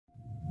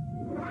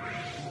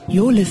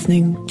You're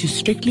listening to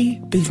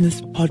Strictly Business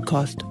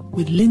Podcast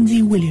with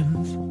Lindsay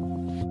Williams.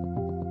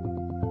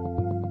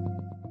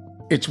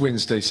 It's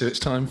Wednesday, so it's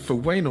time for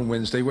Wayne on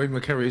Wednesday. Wayne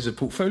McCurrie is a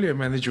portfolio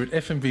manager at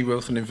FNV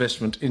Wealth and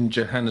Investment in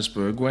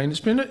Johannesburg. Wayne, it's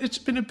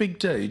been a big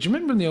day. Do you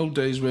remember in the old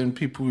days when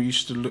people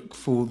used to look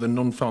for the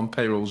non-farm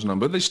payrolls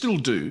number? They still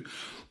do,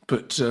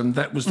 but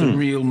that was the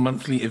real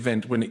monthly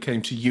event when it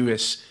came to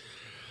US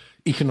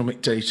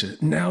economic data.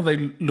 Now they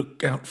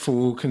look out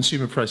for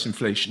consumer price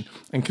inflation,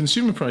 and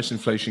consumer price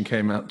inflation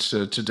came out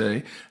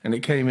today, and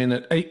it came in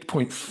at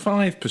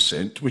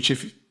 8.5%, which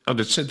if I'd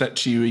have said that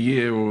to you a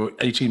year or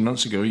 18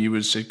 months ago, you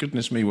would say,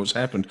 goodness me, what's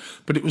happened?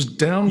 But it was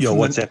down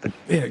happened?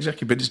 Yeah,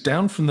 exactly. But it's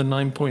down from the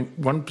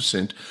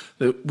 9.1%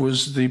 that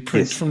was the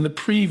print from the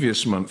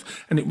previous month.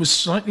 And it was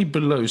slightly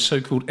below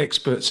so-called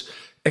experts'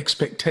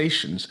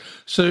 expectations.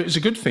 So it's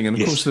a good thing. And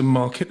of course, the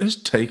market has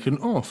taken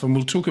off. And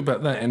we'll talk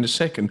about that in a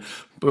second.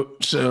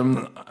 But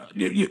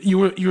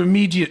your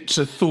immediate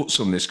thoughts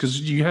on this,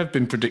 because you have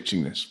been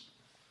predicting this.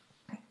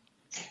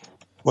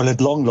 Well,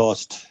 at long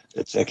last,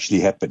 it's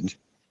actually happened.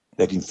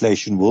 That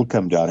inflation will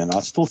come down. And I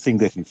still think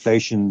that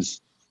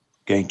inflation's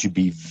going to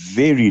be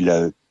very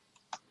low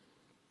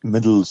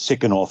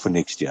second half of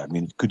next year. I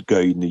mean, it could go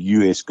in the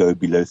US, go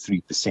below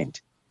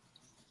 3%,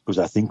 because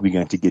I think we're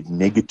going to get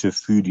negative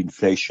food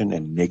inflation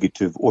and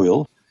negative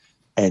oil.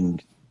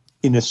 And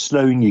in a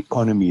slowing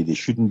economy, there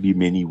shouldn't be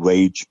many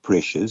wage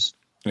pressures.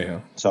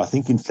 Yeah. So I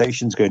think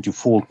inflation's going to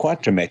fall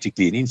quite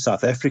dramatically. And in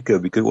South Africa,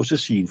 we could also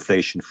see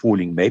inflation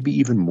falling, maybe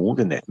even more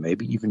than that,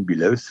 maybe even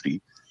below 3%.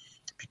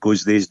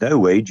 Because there's no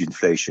wage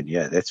inflation,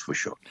 that's for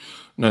sure.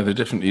 No, there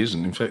definitely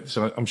isn't. In fact,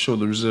 so I'm sure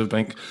the Reserve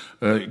Bank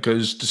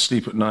goes to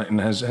sleep at night and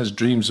has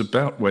dreams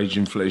about wage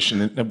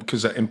inflation,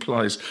 because that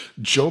implies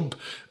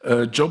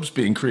jobs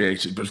being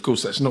created. But of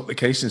course, that's not the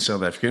case in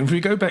South Africa. And if we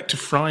go back to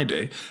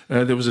Friday,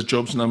 there was a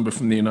jobs number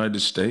from the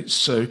United States.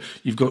 So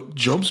you've got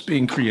jobs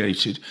being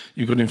created,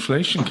 you've got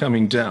inflation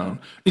coming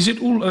down. Is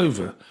it all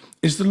over?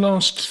 Is the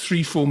last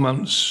 3-4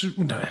 months,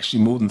 no,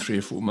 actually more than 3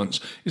 or 4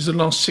 months, is the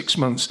last 6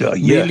 months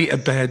merely a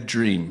bad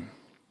dream?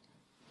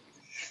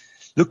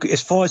 Look,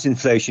 as far as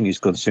inflation is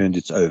concerned,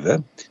 it's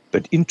over.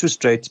 But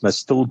interest rates must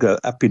still go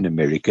up in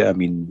America. I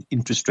mean,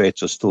 interest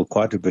rates are still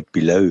quite a bit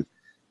below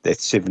that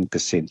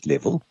 7%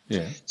 level.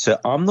 Yeah. So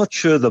I'm not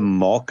sure the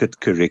market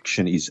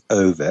correction is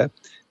over,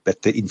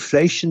 but the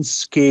inflation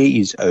scare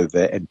is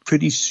over. And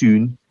pretty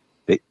soon,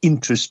 the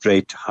interest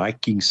rate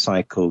hiking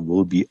cycle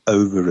will be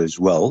over as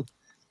well.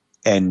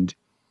 And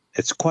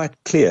it's quite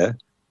clear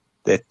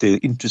that the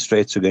interest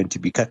rates are going to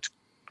be cut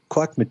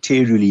quite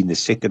materially in the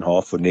second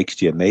half of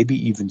next year, maybe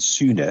even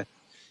sooner.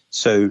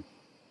 So,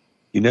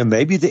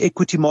 maybe the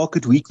equity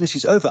market weakness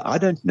is over. I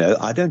don't know.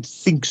 I don't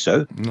think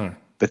so. No.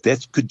 But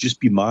that could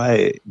just be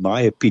my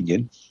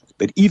opinion.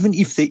 But even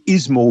if there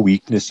is more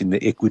weakness in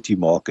the equity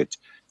market,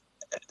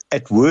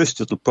 at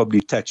worst, it'll probably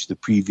touch the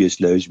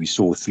previous lows we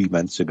saw 3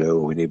 months ago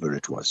or whenever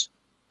it was.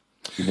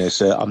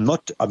 So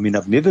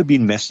I've never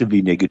been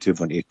massively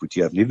negative on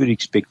equity. I've never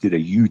expected a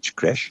huge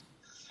crash.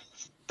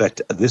 But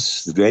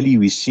this rally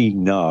we're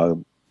seeing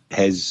now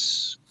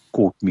has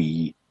caught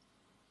me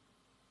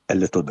a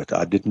little bit.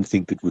 I didn't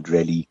think it would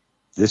rally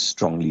this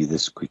strongly,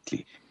 this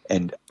quickly.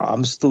 And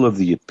I'm still of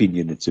the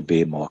opinion it's a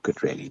bear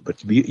market rally.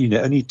 But,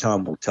 only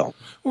time will tell.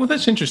 Well,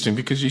 that's interesting,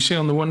 because you see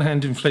on the one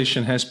hand,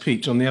 inflation has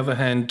peaked. On the other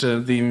hand,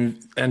 on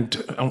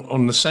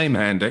the same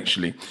hand,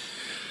 actually,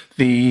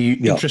 the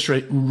interest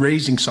rate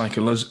raising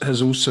cycle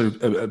has also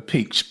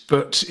peaked.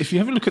 But if you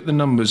have a look at the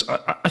numbers,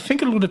 I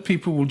think a lot of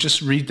people will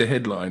just read the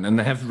headline, and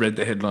they have read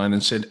the headline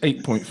and said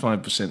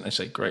 8.5%. They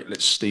say, great,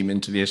 let's steam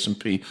into the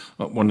S&P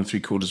at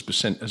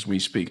 1.75% as we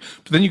speak.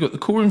 But then you've got the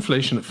core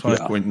inflation at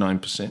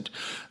 5.9%,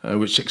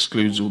 which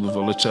excludes all the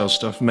volatile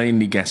stuff,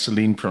 mainly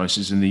gasoline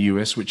prices in the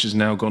US, which has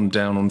now gone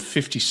down on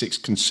 56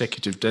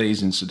 consecutive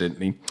days,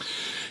 incidentally.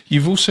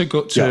 You've also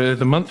got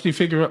the monthly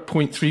figure up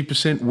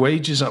 0.3%,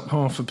 wages up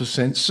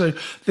 0.5%. So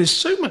there's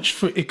so much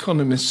for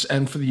economists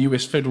and for the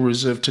US Federal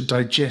Reserve to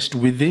digest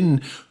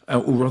within,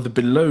 or rather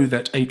below,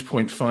 that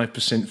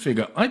 8.5%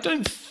 figure. I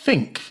don't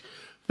think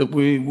that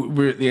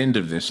we're at the end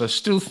of this. I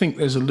still think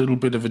there's a little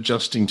bit of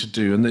adjusting to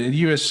do. And the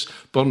US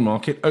bond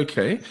market,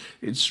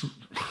 it's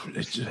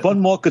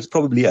bond market's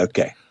probably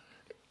okay.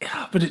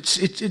 Yeah, but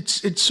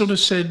it's sort of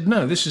said,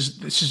 no, this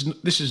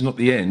is not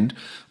the end.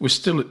 We're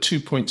still at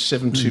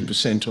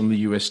 2.72% on the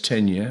US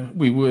 10-year.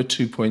 We were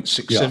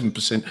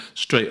 2.67%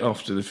 straight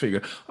after the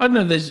figure. I don't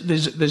know.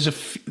 There's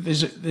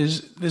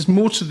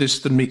more to this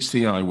than meets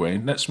the eye,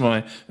 Wayne. That's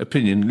my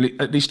opinion.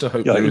 At least I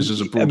hope there is as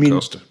a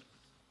broadcaster.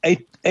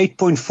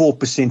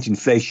 8.4%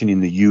 inflation in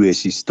the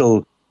US is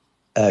still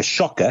a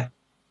shocker.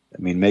 I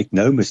mean, make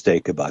no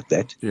mistake about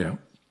that. Yeah.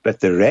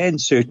 But the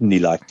rand certainly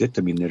liked it.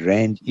 I mean, the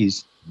rand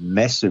is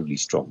massively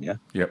strong,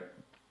 Yep.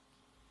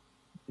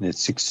 And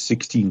it's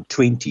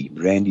 16.20.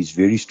 Rand is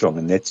very strong,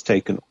 and that's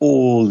taken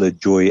all the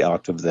joy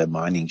out of the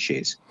mining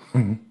shares.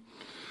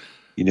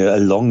 Mm-hmm.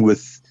 Along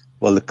with,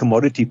 the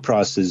commodity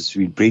prices,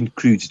 Brent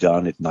crude's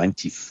down at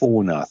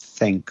 94 now.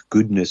 Thank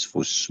goodness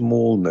for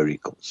small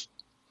miracles.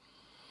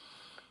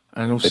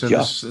 And also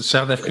the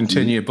South African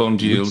 10-year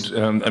bond yield.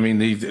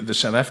 The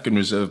South African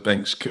Reserve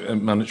Bank's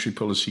Monetary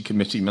Policy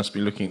Committee must be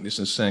looking at this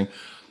and saying,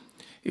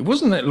 it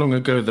wasn't that long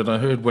ago that I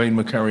heard Wayne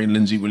McCurrie and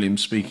Lindsay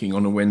Williams speaking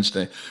on a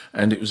Wednesday,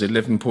 and it was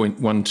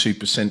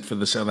 11.12% for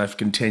the South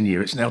African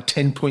 10-year. It's now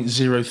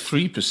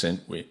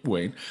 10.03%,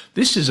 Wayne.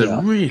 This is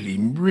a really,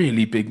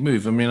 really big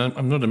move. I mean,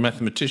 I'm not a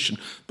mathematician,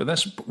 but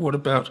that's what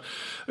about,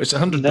 it's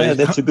 100 basis.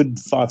 No, that's a good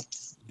 5.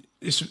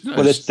 That's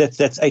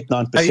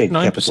 8-9%.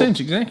 8-9%,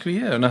 exactly,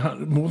 yeah,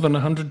 and more than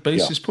 100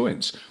 basis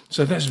points.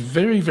 So that's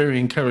very,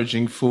 very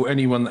encouraging for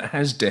anyone that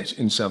has debt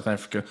in South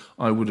Africa,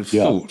 I would have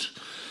thought.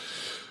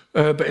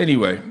 But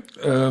anyway,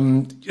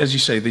 as you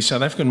say, the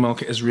South African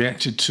market has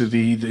reacted to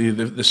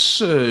the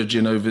surge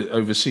in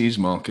overseas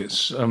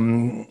markets,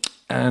 and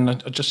I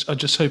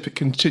just hope it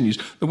continues.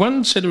 The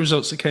one set of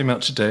results that came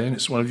out today, and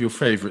it's one of your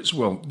favourites.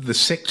 Well, the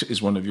sector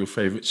is one of your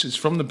favourites. It's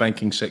from the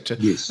banking sector,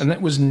 and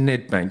that was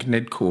Nedbank,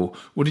 Nedcor.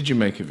 What did you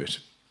make of it?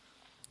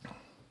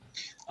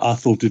 I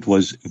thought it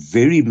was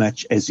very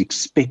much as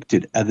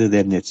expected, other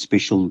than that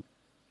special,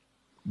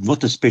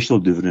 not a special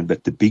dividend,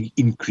 but the big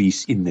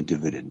increase in the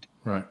dividend.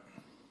 Right.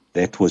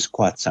 That was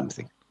quite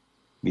something. I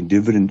mean,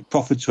 dividend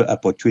profits were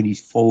up,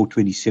 24,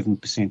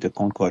 27%, I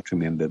can't quite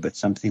remember, but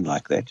something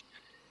like that.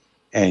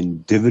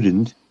 And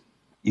dividend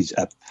is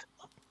up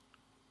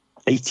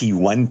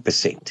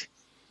 81%.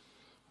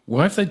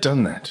 Why have they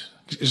done that?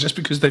 Is that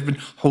because they've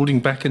been holding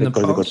back in the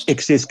past? They've got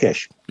excess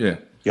cash. Yeah.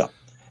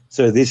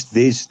 So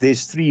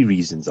there's 3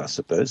 reasons, I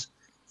suppose.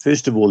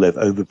 First of all, they've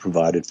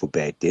overprovided for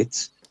bad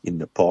debts in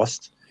the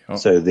past. Oh.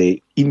 So their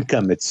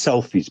income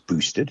itself is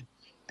boosted.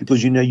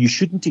 Because, you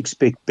shouldn't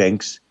expect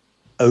banks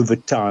over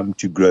time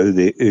to grow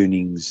their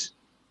earnings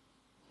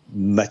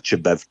much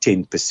above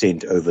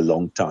 10% over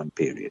long time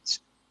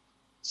periods.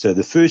 So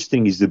the first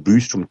thing is the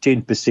boost from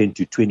 10%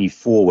 to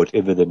 24,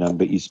 whatever the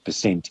number is,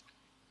 percent,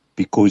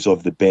 because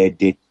of the bad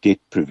debt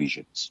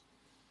provisions.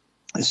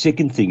 The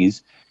second thing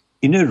is,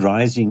 in a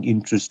rising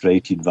interest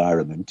rate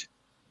environment,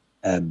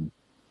 it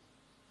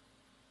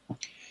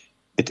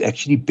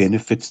actually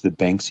benefits the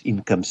bank's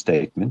income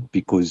statement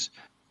because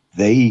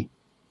they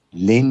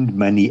lend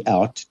money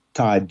out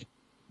tied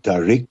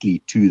directly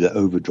to the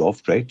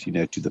overdraft rate,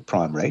 to the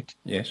prime rate.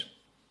 Yes.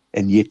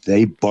 And yet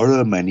they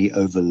borrow money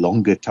over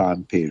longer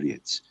time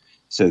periods.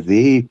 So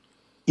their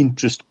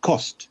interest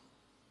cost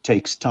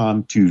takes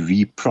time to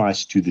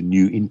reprice to the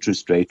new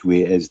interest rate,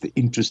 whereas the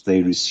interest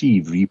they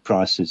receive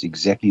reprices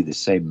exactly the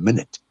same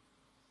minute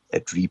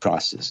it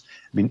reprices.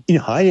 I mean, in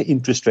higher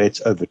interest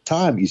rates over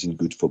time isn't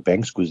good for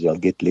banks because they'll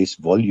get less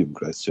volume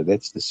growth. So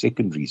that's the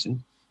second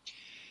reason.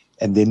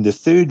 And then the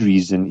third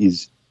reason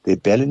is their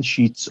balance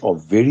sheets are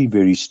very,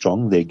 very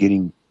strong. They're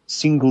getting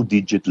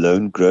single-digit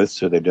loan growth,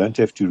 so they don't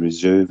have to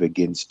reserve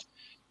against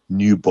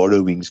new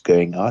borrowings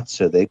going out.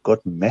 So they've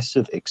got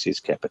massive excess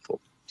capital.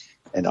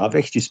 And I've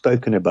actually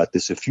spoken about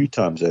this a few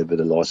times over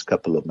the last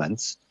couple of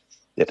months,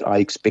 that I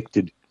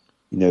expected,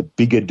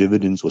 bigger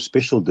dividends or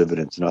special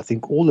dividends. And I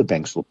think all the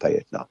banks will pay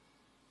it now.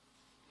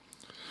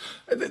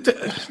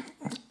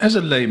 As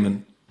a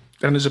layman,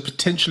 and as a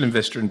potential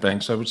investor in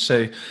banks, I would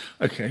say,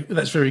 okay, well,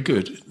 that's very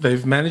good.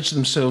 They've managed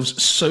themselves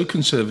so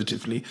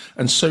conservatively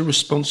and so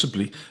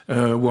responsibly,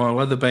 while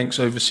other banks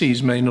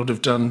overseas may not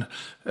have done,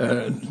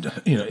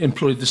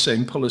 employed the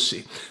same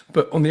policy.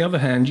 But on the other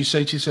hand, you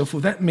say to yourself,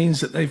 well, that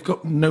means that they've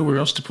got nowhere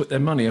else to put their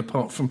money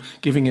apart from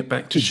giving it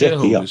back to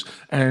shareholders.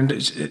 Yeah. And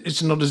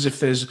it's not as if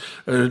there's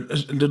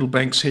little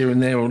banks here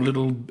and there or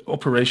little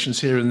operations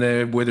here and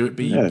there, whether it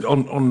be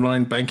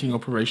online banking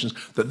operations,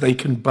 that they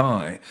can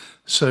buy.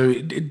 So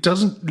it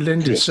doesn't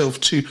lend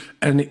itself to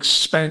an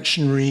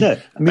expansionary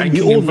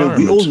banking environment.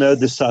 We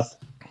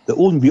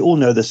all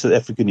know the South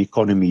African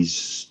economy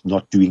is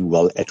not doing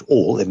well at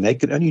all, and they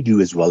can only do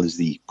as well as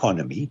the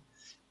economy.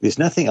 There's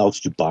nothing else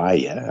to buy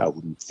here. I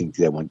wouldn't think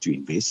they want to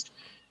invest.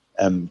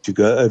 To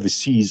go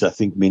overseas, I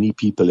think many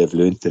people have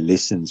learned the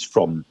lessons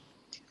from,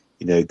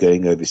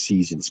 going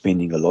overseas and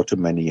spending a lot of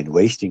money and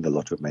wasting a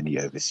lot of money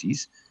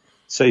overseas.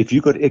 So if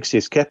you've got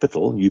excess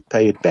capital, you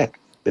pay it back.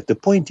 But the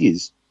point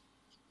is,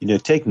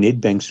 take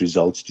Nedbank's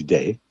results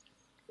today.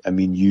 I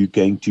mean, you're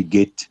going to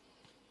get,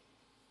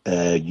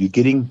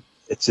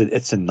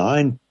 it's a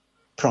 9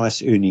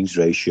 price earnings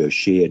ratio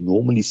share,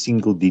 normally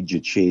single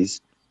digit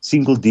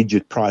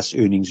price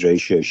earnings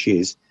ratio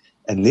shares.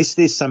 Unless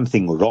there's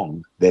something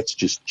wrong, that's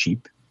just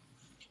cheap.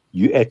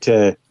 You're at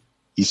a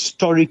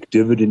historic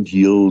dividend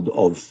yield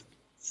of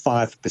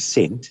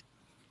 5%.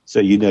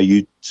 So,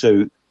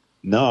 so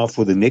now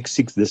for the next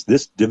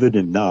this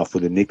dividend now for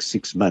the next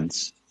 6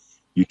 months,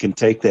 you can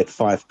take that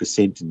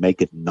 5% and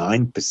make it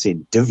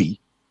 9% divvy.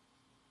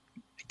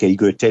 Okay, you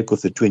got to take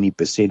off the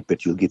 20%,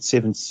 but you'll get a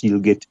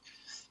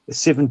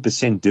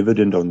 7%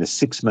 dividend on the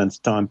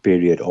 6-month time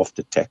period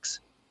after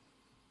tax.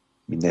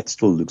 I mean, that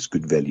still looks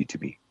good value to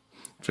me.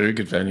 Very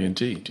good value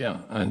indeed, yeah.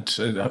 And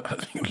I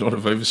think a lot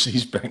of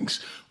overseas banks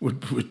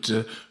would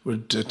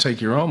take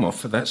your arm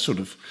off for that sort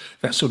of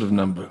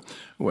number.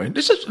 Wayne,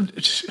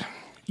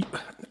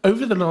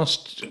 over the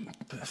last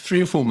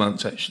 3 or 4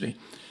 months, actually,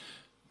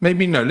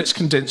 Maybe no, let's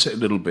condense it a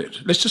little bit.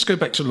 Let's just go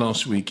back to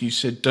last week. You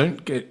said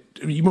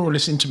you more or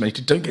less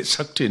intimated, don't get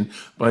sucked in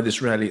by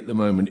this rally at the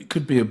moment. It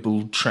could be a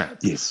bull trap.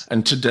 Yes.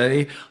 And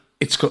today,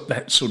 it's got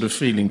that sort of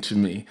feeling to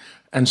me.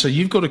 And so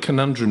you've got a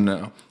conundrum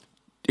now.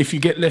 If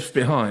you get left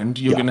behind,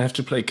 you're going to have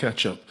to play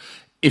catch up.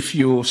 If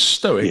you're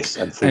stoic, yes,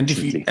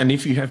 unfortunately. and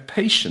if you have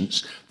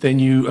patience, then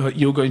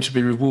you're going to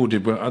be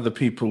rewarded where other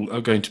people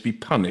are going to be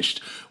punished.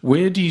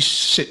 Where do you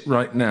sit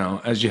right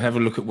now as you have a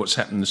look at what's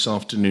happened this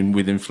afternoon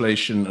with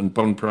inflation and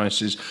bond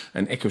prices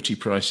and equity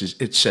prices,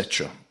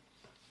 etc.?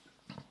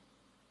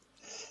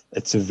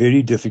 It's a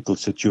very difficult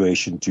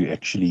situation to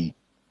actually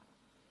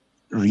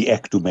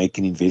react or make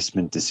an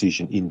investment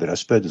decision in, but I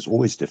suppose it's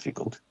always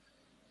difficult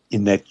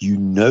in that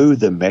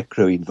the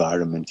macro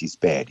environment is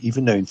bad.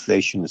 Even though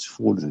inflation has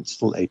fallen, it's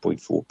still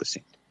 8.4%.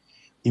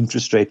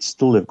 Interest rates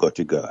still have got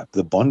to go up.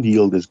 The bond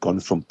yield has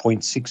gone from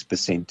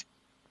 0.6%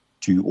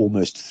 to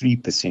almost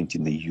 3%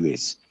 in the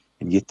US,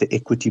 and yet the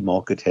equity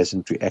market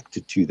hasn't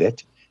reacted to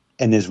that.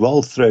 And as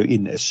well throw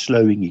in a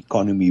slowing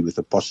economy with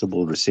a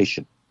possible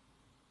recession.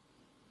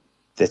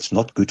 That's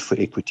not good for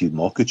equity. The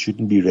market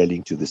shouldn't be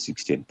rallying to this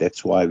extent.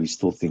 That's why we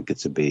still think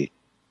it's a bear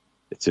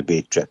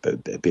trap, a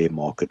bear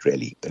market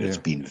rally, but it's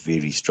been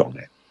very strong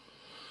now.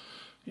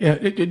 Yeah,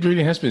 it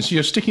really has been. So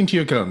you're sticking to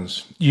your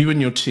guns, you and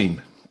your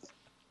team.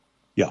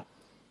 Yeah.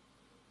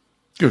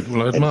 Good.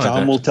 Well, I admire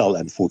time that. will tell,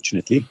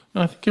 unfortunately.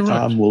 I think you're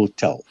right. Time will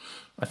tell.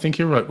 I think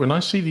you're right. When I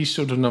see these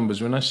sort of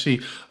numbers, when I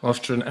see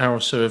after an hour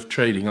or so of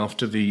trading,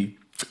 after the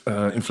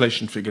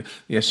inflation figure,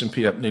 the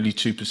S&P up nearly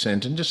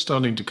 2% and just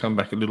starting to come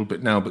back a little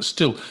bit now, but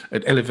still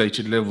at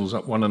elevated levels,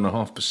 up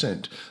 1.5%.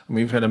 And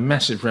we've had a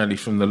massive rally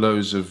from the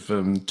lows of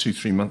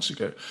 2-3 months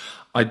ago.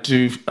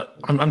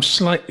 I'm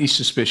slightly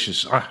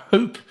suspicious. I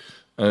hope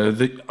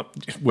that,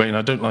 Wayne,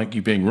 I don't like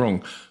you being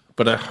wrong,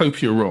 but I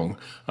hope you're wrong,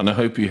 and I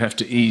hope you have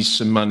to ease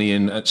some money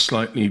in at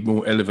slightly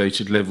more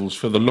elevated levels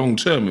for the long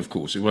term, of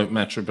course. It won't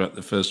matter about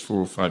the first 4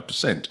 or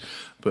 5%.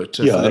 But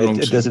for the long term,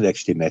 it doesn't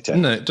actually matter.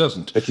 No, it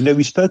doesn't. But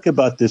we spoke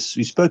about this.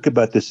 We spoke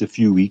about this a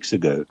few weeks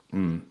ago,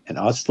 and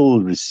I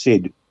still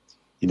said,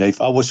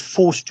 if I was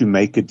forced to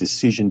make a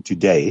decision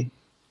today,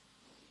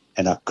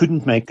 and I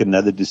couldn't make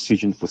another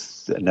decision for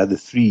another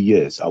 3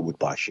 years, I would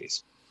buy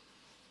shares.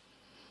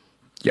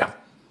 Yeah,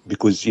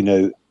 because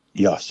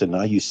so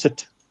now you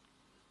sit.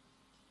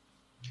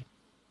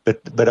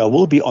 But I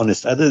will be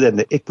honest. Other than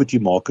the equity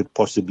market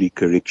possibly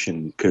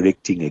correcting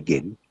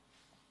again,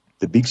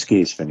 the big scare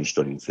is finished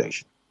on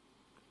inflation.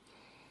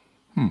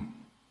 Well,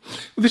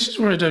 this is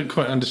where I don't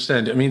quite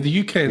understand it. I mean, the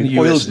UK and the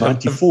US... Oil's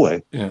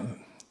 94.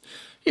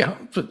 Yeah,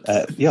 but...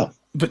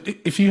 But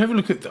if you have a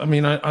look at... I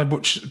mean, I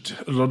watch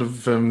a lot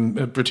of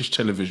British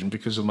television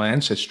because of my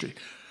ancestry.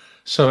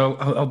 So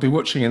I'll be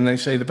watching, and they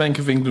say the Bank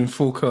of England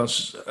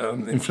forecasts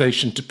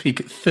inflation to peak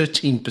at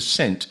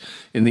 13%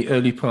 in the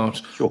early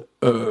part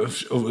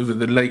of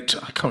the late,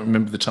 I can't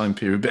remember the time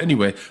period, but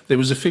anyway, there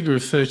was a figure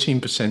of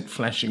 13%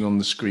 flashing on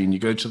the screen. You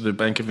go to the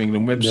Bank of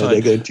England website.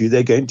 No,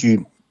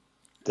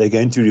 they're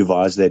going to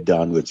revise that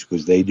downwards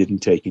because they didn't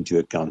take into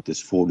account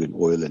this fall in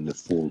oil and the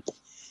fall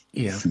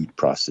in food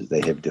prices.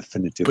 They have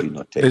definitively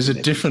not taken. There's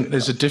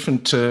a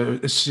different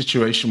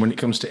situation when it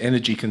comes to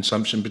energy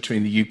consumption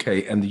between the UK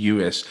and the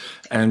US,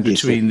 and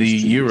between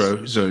the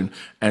Eurozone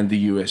and the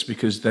US,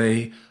 because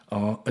they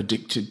are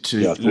addicted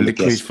to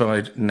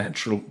liquefied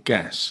natural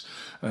gas.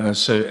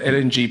 So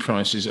LNG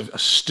prices are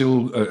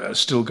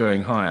still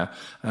going higher.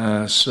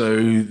 No,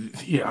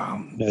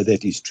 that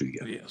is true.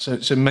 Yeah.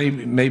 So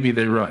maybe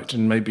they're right,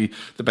 and maybe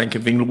the Bank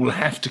of England will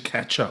have to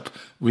catch up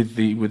with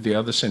the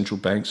other central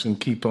banks and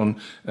keep on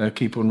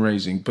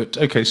raising. But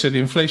okay, so the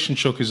inflation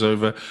shock is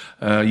over.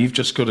 You've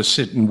just got to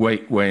sit and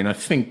wait, Wayne. I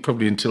think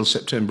probably until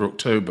September,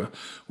 October,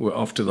 or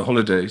after the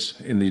holidays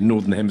in the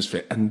Northern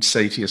Hemisphere, and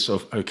say to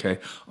yourself, okay,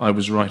 I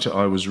was right or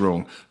I was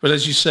wrong. But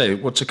as you say,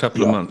 what's a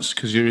couple of months?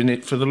 Because you're in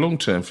it for the long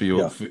term for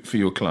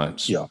your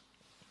clients. Yeah.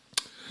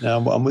 No,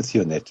 I'm with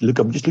you on that. Look,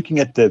 I'm just looking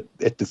at the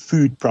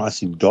food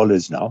price in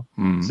dollars now.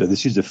 So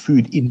this is the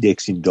food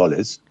index in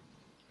dollars.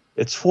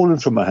 It's fallen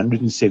from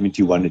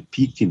 171. It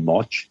peaked in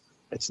March.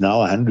 It's now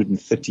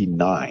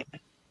 139.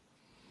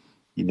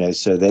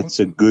 So that's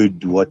a good,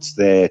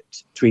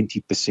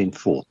 20%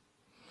 fall.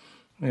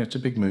 Yeah, it's a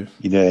big move.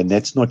 And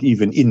that's not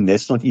even in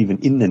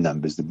the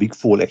numbers. The big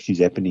fall actually is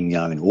happening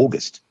now in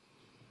August.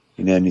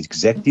 And it's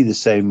exactly the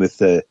same with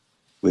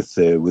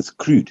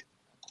crude.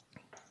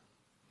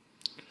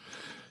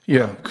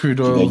 Yeah, crude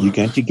oil. You're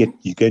going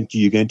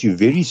to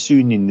very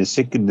soon in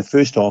the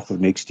first half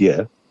of next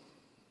year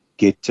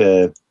get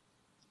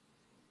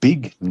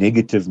big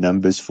negative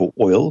numbers for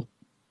oil,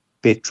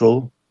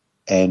 petrol,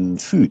 and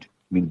food.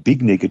 I mean,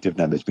 big negative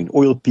numbers. I mean,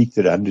 oil peaked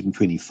at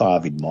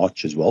 125 in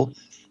March as well.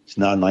 It's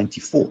now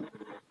 94.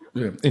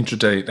 Yeah,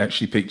 intraday it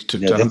actually peaked to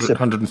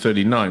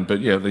 139,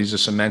 but these are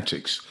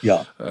semantics.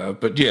 Yeah.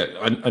 But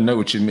I know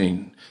what you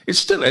mean. It's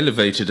still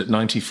elevated at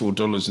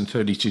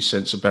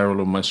 $94.32 a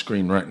barrel on my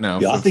screen right now.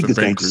 Yeah, I think it's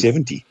going to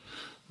 70.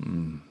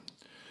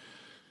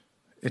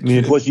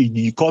 It was.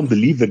 You can't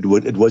believe it.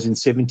 It was in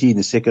 70 in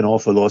the second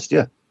half of last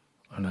year.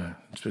 I know.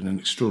 It's been an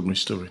extraordinary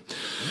story.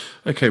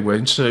 Okay,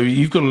 Wayne, so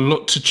you've got a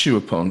lot to chew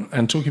upon.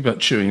 And talking about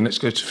chewing, let's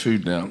go to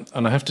food now.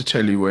 And I have to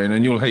tell you, Wayne,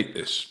 and you'll hate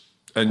this,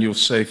 and you'll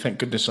say, thank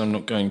goodness I'm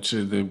not going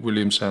to the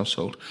Williams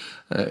household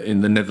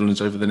in the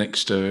Netherlands over the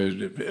next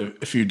a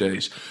few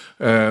days,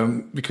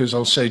 because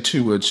I'll say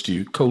two words to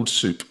you: cold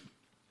soup.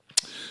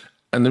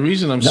 And the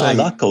reason I'm saying...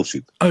 I like cold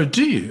soup. Oh,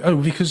 do you? Oh,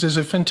 because there's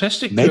a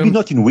fantastic... Maybe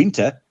not in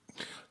winter.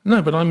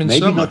 No, but I'm in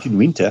Maybe summer. not in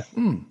winter.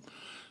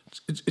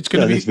 It's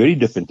going to be... It's very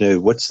different.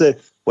 What's the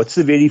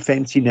very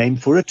fancy name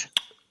for it?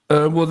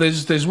 Well,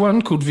 there's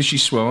one called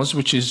vichyssoise,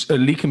 which is a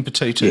leek and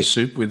potato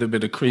soup with a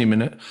bit of cream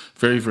in it.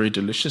 Very, very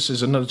delicious.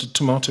 There's another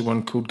tomato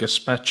one called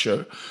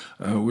gazpacho,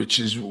 which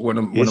is one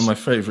of my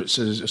favourites.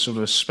 It's a sort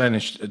of a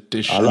Spanish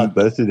dish. I like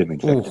both of them, in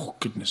fact. Oh,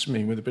 goodness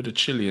me, with a bit of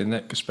chili in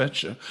that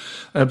gazpacho.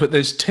 But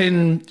there's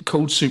 10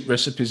 cold soup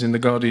recipes in the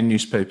Guardian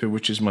newspaper,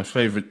 which is my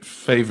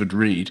favoured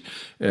read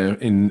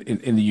in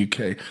the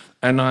UK.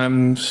 And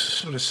I'm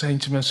sort of saying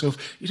to myself,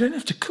 you don't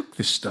have to cook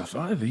this stuff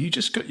either. You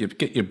just get your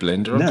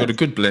blender. I've got a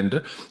good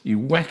blender. You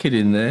whack it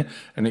in there,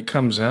 and it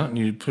comes out, and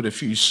you put a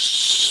few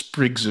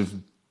sprigs of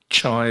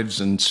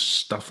chives and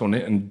stuff on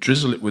it, and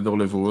drizzle it with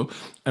olive oil,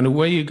 and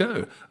away you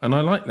go. And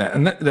I like that.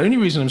 And the only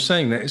reason I'm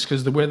saying that is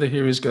because the weather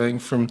here is going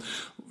from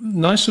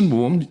nice and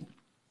warm,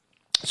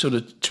 sort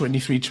of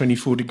 23,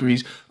 24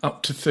 degrees,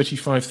 up to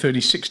 35,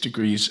 36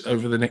 degrees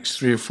over the next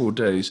 3 or 4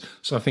 days.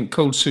 So I think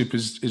cold soup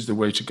is the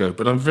way to go.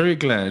 But I'm very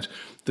glad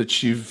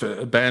that you've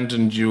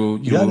abandoned your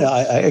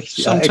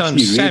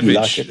sometimes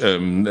savage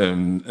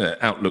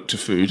outlook to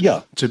food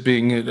to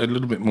being a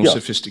little bit more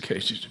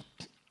sophisticated.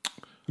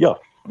 Yeah.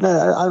 No,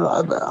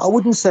 I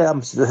wouldn't say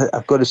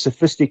I've got a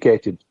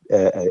sophisticated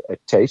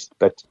taste,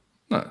 but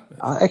no.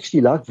 I actually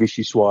like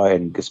vichyssoise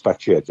and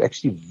gazpacho. It's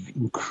actually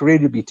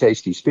incredibly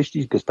tasty,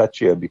 especially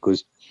gazpacho,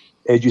 because,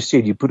 as you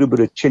said, you put a bit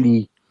of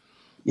chili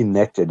in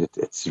that, and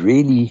it's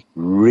really,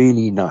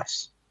 really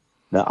nice.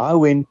 Now, I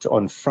went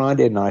on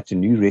Friday night, a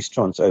new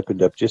restaurant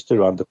opened up just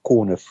around the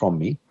corner from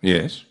me.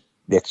 Yes.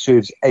 That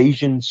serves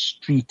Asian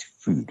street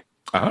food.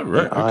 Ah,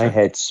 right. Okay. I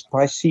had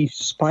spicy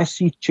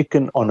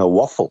chicken on a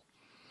waffle.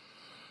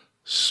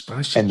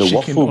 Spicy and the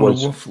chicken waffle on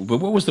a waffle. But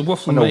what was the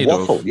waffle made of? On a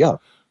waffle, yeah.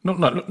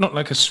 Not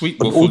like a sweet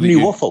waffle. An ordinary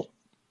waffle.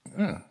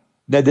 Yeah.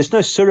 No, there's no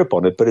syrup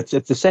on it, but it's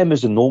the same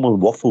as a normal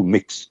waffle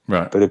mix.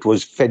 Right. But it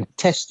was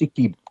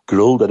fantastically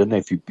grilled. I don't know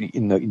if you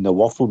in the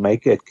waffle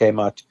maker, it came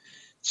out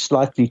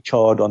slightly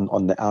charred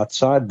on the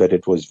outside, but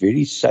it was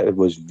very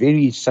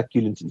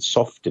succulent and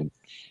soft and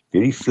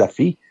very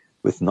fluffy,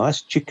 with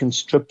nice chicken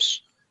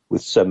strips,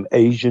 with some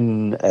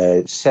Asian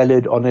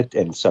salad on it,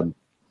 and some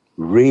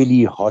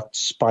really hot,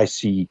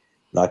 spicy,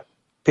 like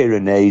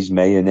Peronaise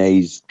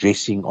mayonnaise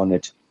dressing on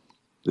it,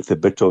 with a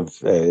bit of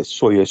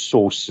soya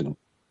sauce, and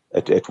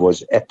it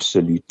was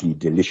absolutely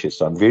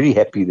delicious. I'm very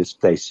happy this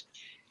place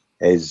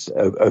has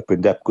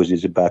opened up, because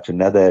there's about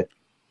another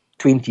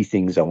 20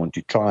 things I want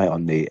to try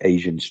on the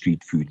Asian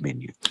street food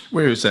menu.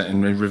 Where is that?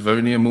 In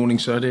Rivonia,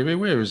 Morningside area?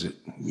 Where is it?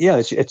 Yeah,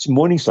 it's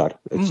Morningside.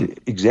 It's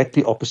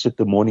exactly opposite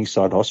the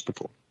Morningside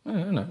Hospital. Oh,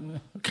 no.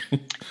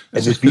 Okay.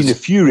 And there's been a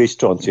few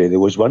restaurants there. There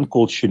was one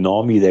called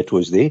Tsunami that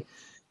was there,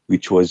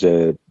 which was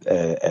a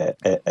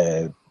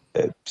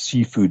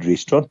seafood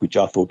restaurant, which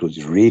I thought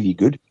was really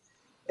good.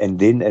 And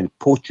then a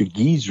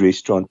Portuguese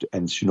restaurant,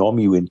 and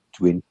Tsunami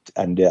went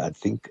under, I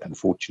think,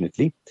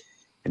 unfortunately.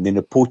 And then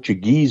a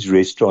Portuguese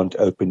restaurant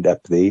opened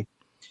up there,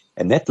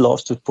 and that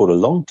lasted for a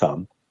long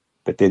time.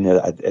 But then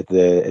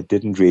it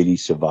didn't really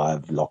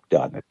survive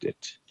lockdown.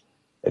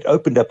 It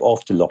opened up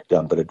after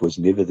lockdown, but it was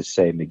never the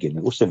same again.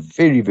 And also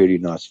very, very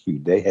nice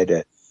food. They had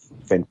a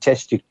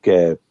fantastic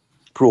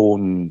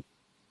prawn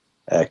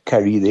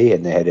curry there,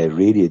 and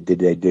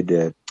they did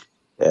a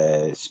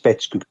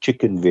Spatz cooked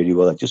chicken very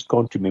well. I just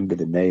can't remember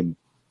the name.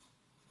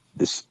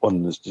 Just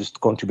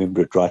can't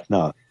remember it right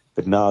now.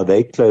 But now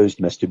they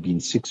closed, must have been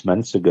 6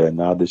 months ago. And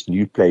now this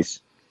new place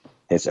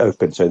has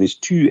opened. So there's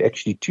two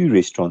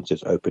restaurants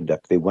that's opened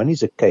up there. One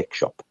is a cake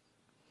shop.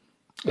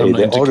 They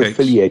are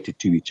affiliated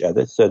to each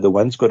other. So the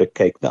one's got a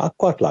cake. Now, I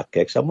quite like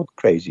cakes. I'm not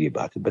crazy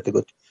about it, but they've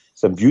got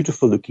some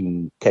beautiful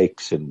looking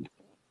cakes and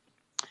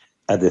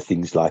other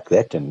things like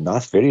that, and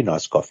very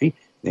nice coffee.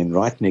 Then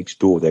right next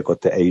door, they've got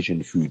the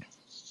Asian food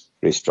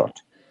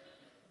restaurant.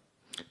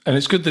 And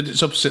it's good that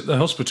it's opposite the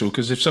hospital,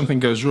 because if something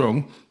goes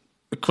wrong,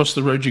 across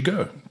the road you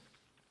go.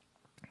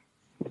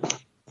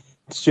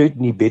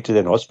 Certainly better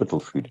than hospital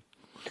food.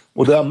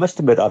 Although I must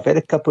admit, I've had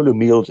a couple of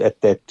meals at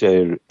that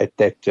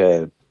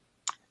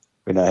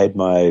when I had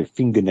my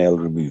fingernail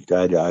removed.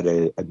 I had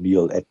a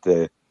meal at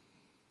the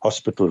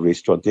hospital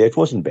restaurant there. It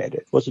wasn't bad.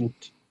 It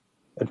wasn't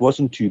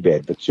too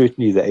bad, but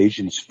certainly the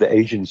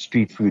Asian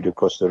street food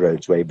across the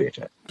road's way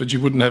better. But you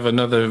wouldn't have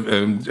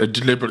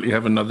deliberately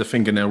have another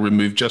fingernail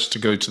removed just to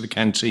go to the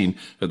canteen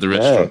at the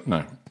restaurant?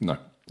 No.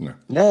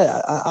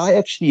 No,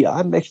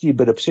 I'm actually a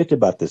bit upset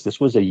about this. This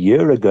was a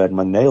year ago, and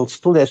my nail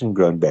still hasn't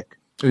grown back.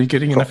 Are you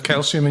getting enough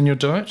calcium in your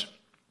diet?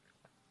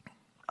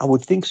 I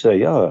would think so,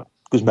 yeah.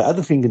 Because my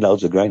other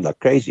fingernails are growing like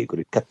crazy. I've got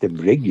to cut them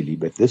regularly,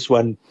 but this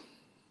one,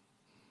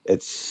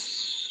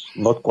 it's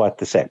not quite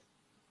the same.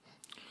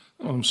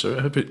 Oh, I'm sorry.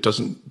 I hope it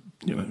doesn't,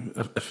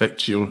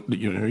 affect your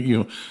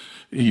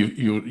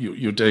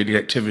daily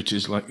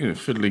activities, like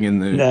fiddling in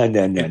the No.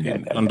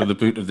 under the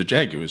boot of the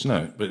Jaguars.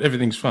 No, but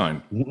everything's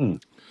fine.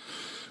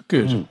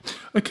 Good.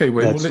 Okay,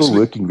 Wayne. That's still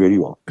working very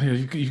well. Yeah,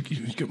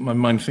 you've got my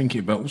mind thinking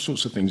about all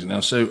sorts of things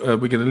now. So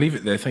we're going to leave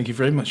it there. Thank you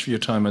very much for your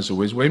time, as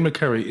always. Wayne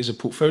McCurrie is a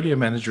portfolio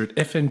manager at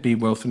FNB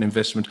Wealth and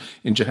Investment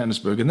in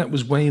Johannesburg, and that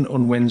was Wayne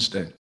on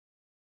Wednesday.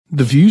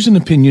 The views and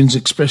opinions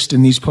expressed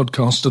in these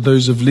podcasts are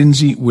those of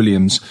Lindsay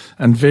Williams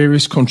and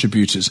various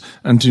contributors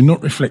and do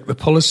not reflect the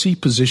policy,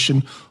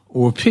 position,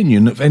 or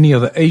opinion of any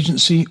other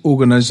agency,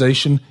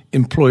 organisation,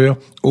 employer,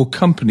 or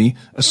company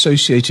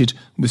associated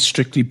with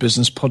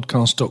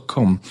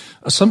strictlybusinesspodcast.com.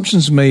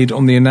 Assumptions made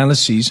on the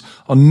analyses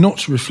are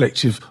not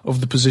reflective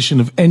of the position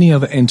of any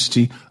other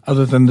entity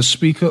other than the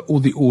speaker or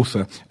the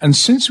author. And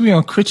since we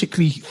are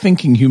critically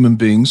thinking human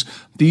beings,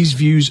 these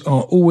views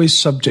are always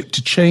subject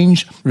to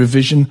change,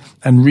 revision,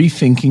 and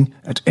rethinking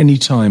at any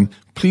time.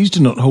 Please do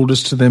not hold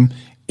us to them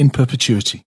in perpetuity.